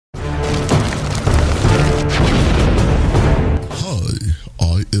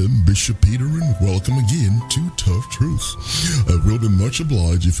am Bishop Peter, and welcome again to Tough Truth. I will be much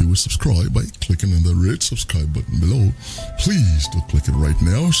obliged if you would subscribe by clicking on the red subscribe button below. Please do click it right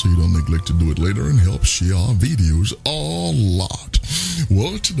now so you don't neglect to do it later and help share our videos a lot.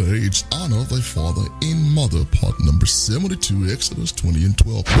 Well, today it's Honor Thy Father and Mother, part number 72, Exodus 20 and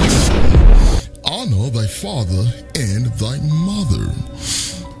 12. Honor thy father and thy mother.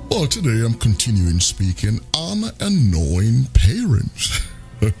 Well, today I'm continuing speaking on annoying parents.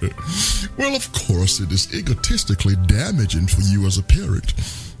 Well, of course, it is egotistically damaging for you as a parent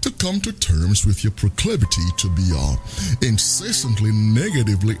to come to terms with your proclivity to be incessantly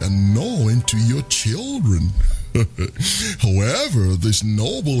negatively annoying to your children. However, this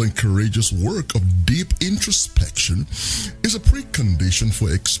noble and courageous work of deep introspection is a precondition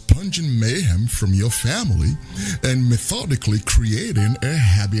for expunging mayhem from your family and methodically creating a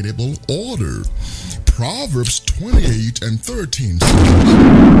habitable order. Proverbs 28 and 13 says,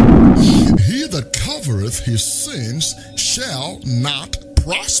 "He that covereth his sins shall not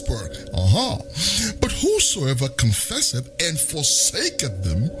prosper. But whosoever confesseth and forsaketh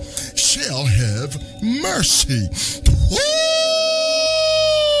them shall have mercy."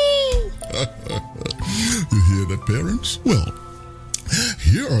 You hear that, parents? Well,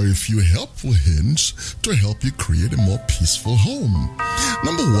 here are a few helpful hints to help you create a more peaceful home.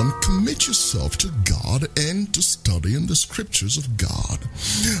 Number one, commit yourself to God and to studying the scriptures of God.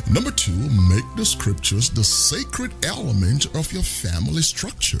 Number two, make the scriptures the sacred element of your family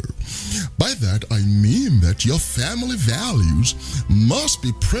structure. By that, I mean that your family values must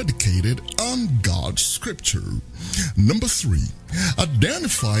be predicated on God's scripture. Number three,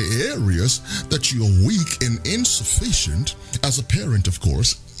 identify areas that you are weak and insufficient as a parent, of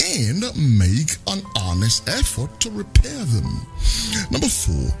course, and make an honest effort to repair them. Number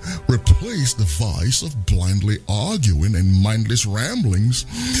four, replace the vice of blindly arguing and mindless ramblings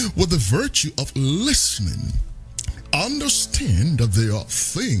with the virtue of listening. Understand that there are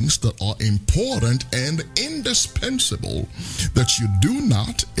things that are important and indispensable that you do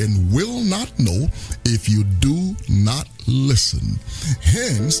not and will not know if you do not listen.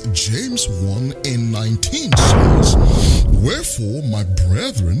 Hence, James 1 and 19 says, "Wherefore, my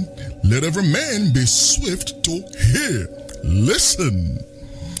brethren, let every man be swift to hear, listen,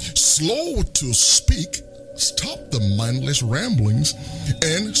 slow to speak, stop the mindless ramblings,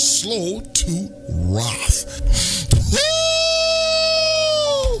 and slow to wrath."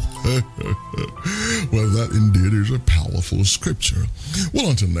 Well, that indeed is a powerful scripture. Well,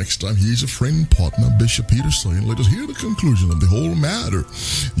 until next time, he's a friend and partner, Bishop Peter, saying, let us hear the conclusion of the whole matter.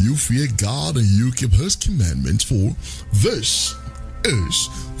 You fear God and you keep his commandments, for this is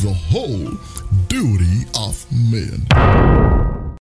the whole duty of men.